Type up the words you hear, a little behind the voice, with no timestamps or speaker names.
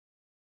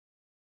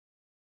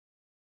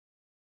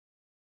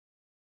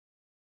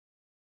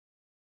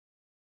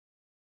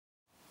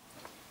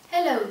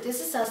Hello,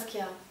 this is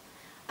Saskia.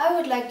 I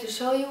would like to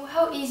show you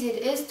how easy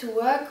it is to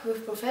work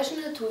with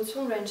professional tools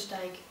from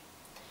Rennsteig.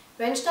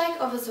 Rennsteig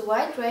offers a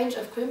wide range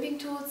of crimping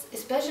tools,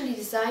 especially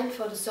designed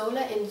for the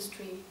solar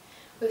industry.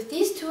 With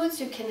these tools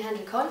you can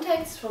handle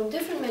contacts from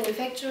different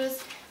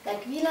manufacturers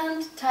like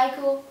Wieland,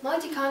 Tyco,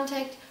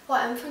 Multi-Contact or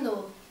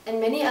Amphenol, and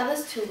many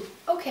others too.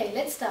 Okay,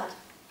 let's start.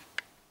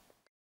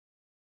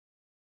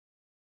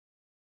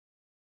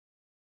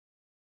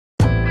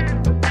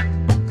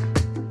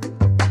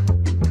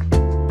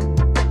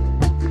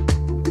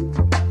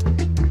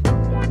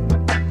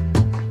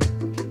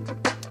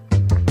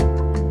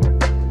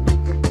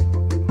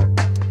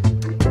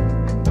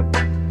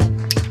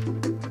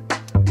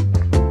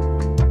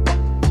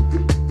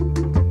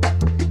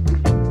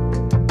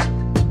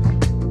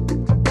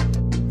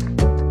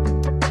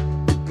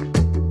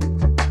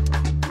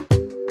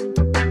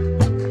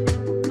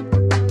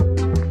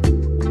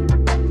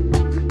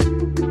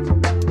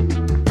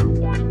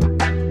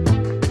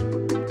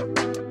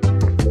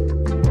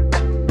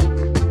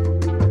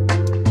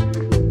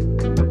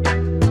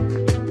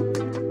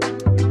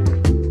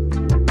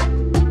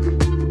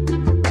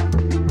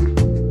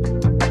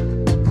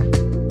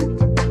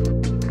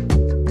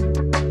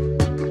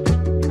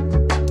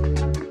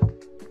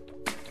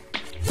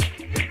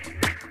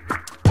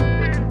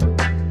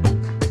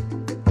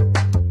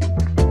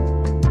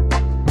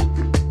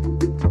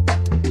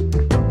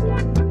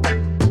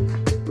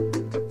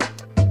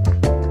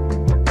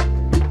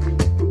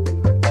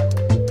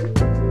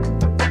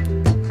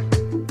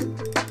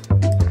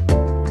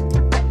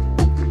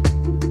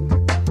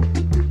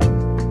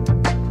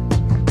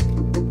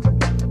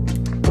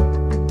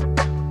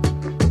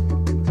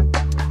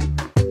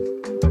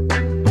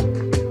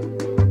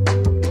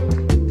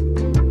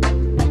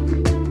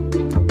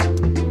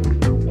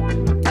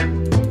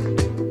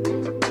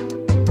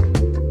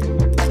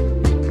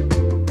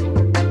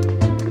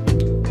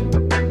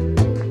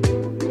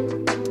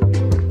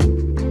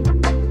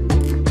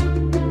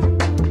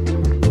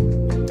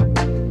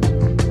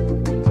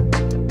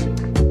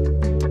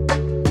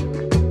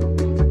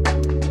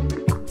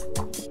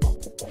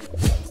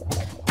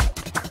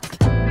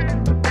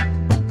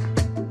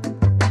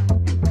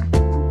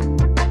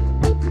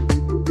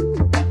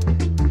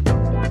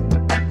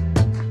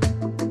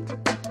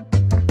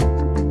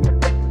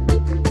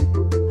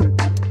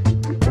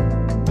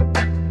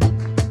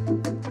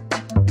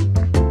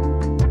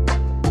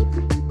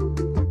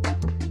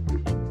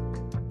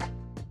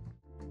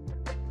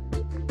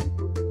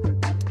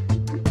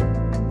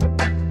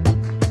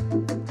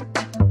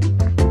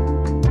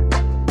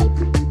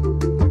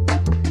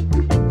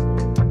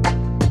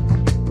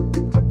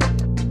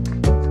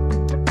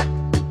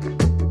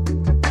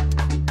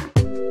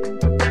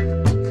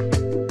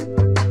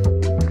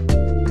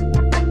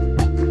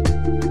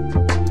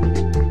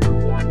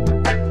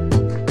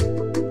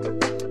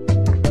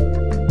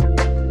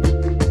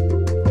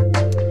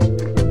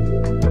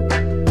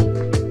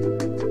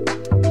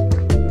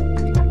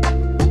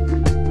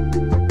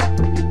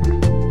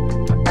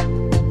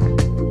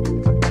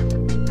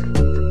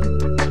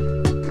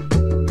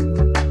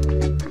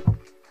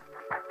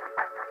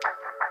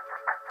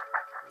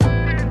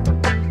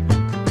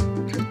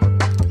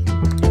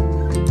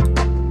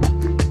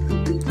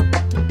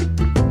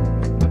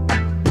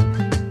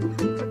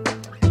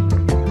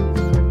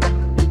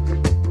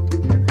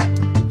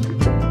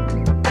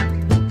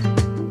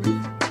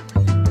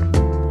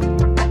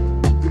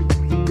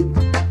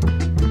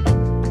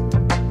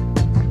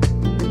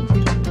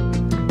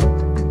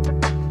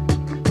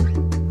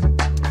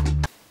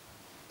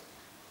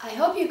 I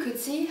hope you could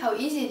see how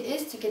easy it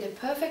is to get a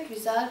perfect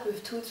result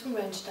with tools from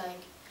Rennsteig.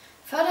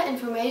 Further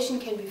information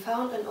can be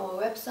found on our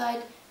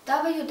website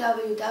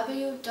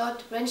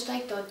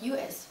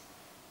www.rennsteig.us.